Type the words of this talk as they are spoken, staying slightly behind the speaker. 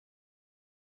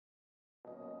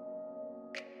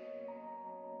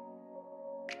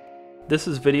This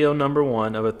is video number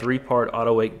 1 of a 3-part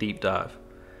AUTOWAKE deep dive.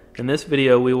 In this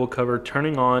video we will cover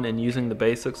turning on and using the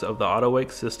basics of the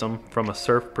AUTOWAKE system from a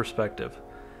surf perspective.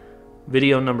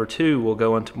 Video number 2 will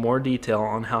go into more detail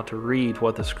on how to read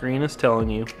what the screen is telling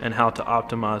you and how to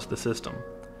optimize the system.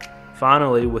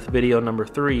 Finally, with video number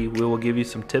 3, we will give you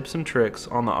some tips and tricks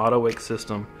on the AUTOWAKE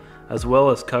system, as well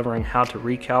as covering how to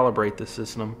recalibrate the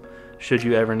system should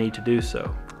you ever need to do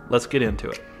so. Let's get into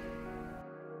it.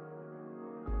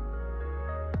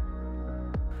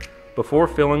 Before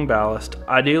filling ballast,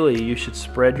 ideally you should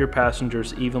spread your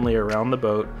passengers evenly around the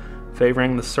boat,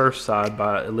 favoring the surf side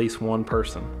by at least one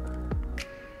person.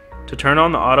 To turn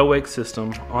on the AUTOWAKE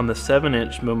system, on the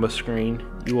 7-inch MOOMBA screen,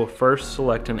 you will first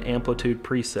select an amplitude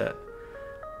preset.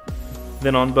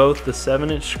 Then on both the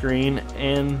 7-inch screen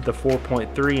and the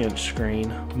 4.3-inch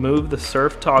screen, move the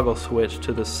surf toggle switch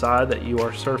to the side that you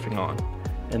are surfing on,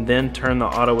 and then turn the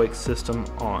AUTOWAKE system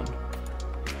on.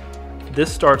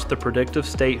 This starts the predictive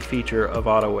state feature of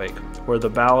AUTOWAKE, where the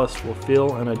ballast will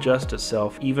fill and adjust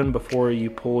itself even before you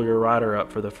pull your rider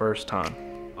up for the first time.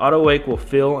 AUTOWAKE will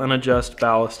fill and adjust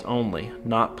ballast only,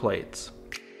 not plates.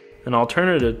 An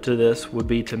alternative to this would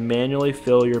be to manually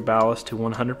fill your ballast to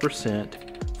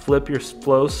 100%, flip your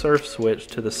flow surf switch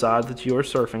to the side that you are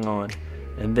surfing on,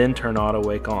 and then turn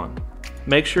AUTOWAKE on.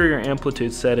 Make sure your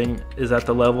amplitude setting is at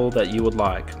the level that you would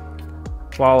like.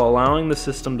 While allowing the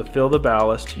system to fill the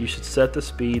ballast, you should set the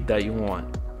speed that you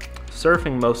want.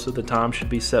 Surfing most of the time should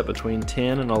be set between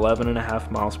 10 and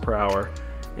 11.5 miles per hour,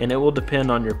 and it will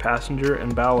depend on your passenger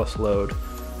and ballast load,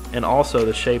 and also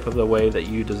the shape of the wave that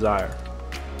you desire.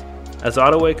 As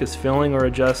AUTOWAKE is filling or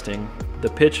adjusting, the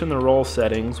pitch and the roll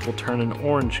settings will turn an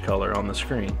orange color on the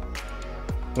screen.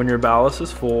 When your ballast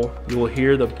is full, you will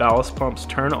hear the ballast pumps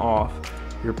turn off.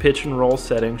 Your pitch and roll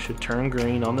setting should turn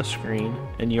green on the screen,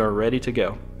 and you are ready to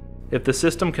go. If the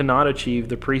system cannot achieve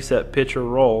the preset pitch or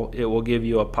roll, it will give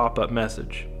you a pop-up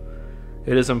message.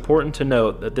 It is important to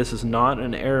note that this is not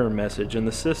an error message in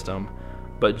the system,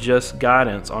 but just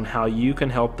guidance on how you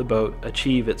can help the boat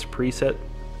achieve its preset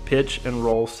pitch and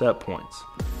roll set points.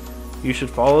 You should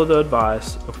follow the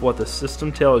advice of what the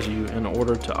system tells you in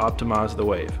order to optimize the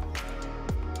wave.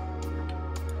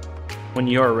 When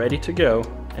you are ready to go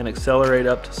and accelerate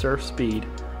up to surf speed,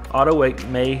 AUTOWAKE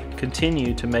may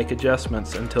continue to make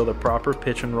adjustments until the proper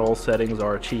pitch and roll settings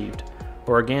are achieved.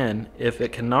 Or again, if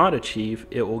it cannot achieve,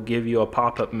 it will give you a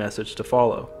pop-up message to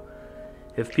follow.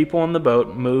 If people on the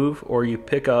boat move or you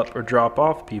pick up or drop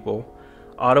off people,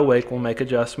 AUTOWAKE will make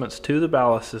adjustments to the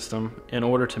ballast system in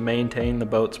order to maintain the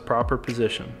boat's proper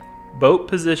position. Boat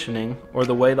positioning, or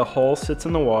the way the hull sits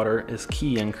in the water, is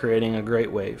key in creating a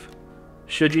great wave.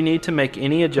 Should you need to make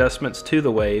any adjustments to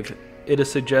the wave, it is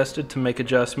suggested to make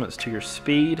adjustments to your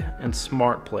speed and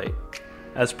smart plate.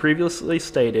 As previously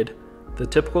stated, the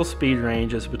typical speed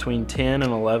range is between 10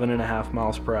 and 11.5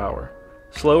 miles per hour.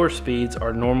 Slower speeds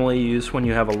are normally used when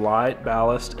you have a light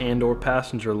ballast and/or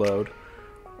passenger load,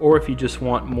 or if you just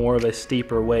want more of a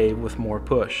steeper wave with more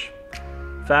push.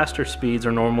 Faster speeds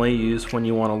are normally used when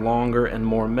you want a longer and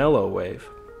more mellow wave.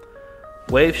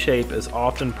 Wave shape is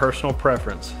often personal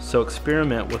preference, so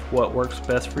experiment with what works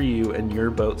best for you and your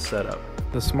boat setup.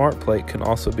 The smart plate can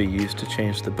also be used to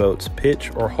change the boat's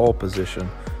pitch or hull position,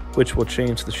 which will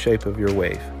change the shape of your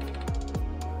wave.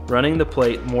 Running the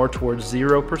plate more towards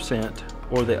 0%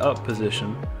 or the up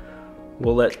position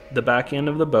will let the back end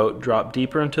of the boat drop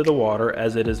deeper into the water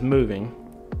as it is moving,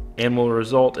 and will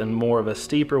result in more of a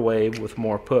steeper wave with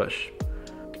more push.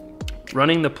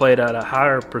 Running the plate at a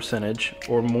higher percentage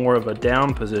or more of a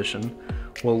down position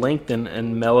will lengthen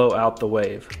and mellow out the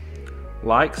wave.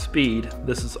 Like speed,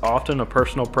 this is often a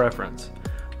personal preference.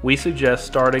 We suggest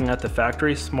starting at the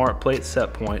factory smart plate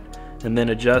set point and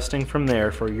then adjusting from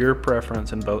there for your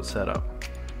preference and boat setup.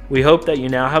 We hope that you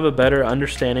now have a better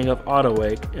understanding of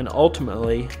AUTOWAKE and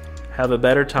ultimately have a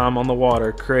better time on the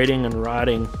water creating and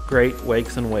riding great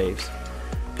wakes and waves.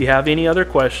 If you have any other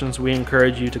questions, we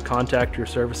encourage you to contact your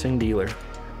servicing dealer.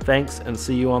 Thanks, and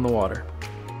see you on the water.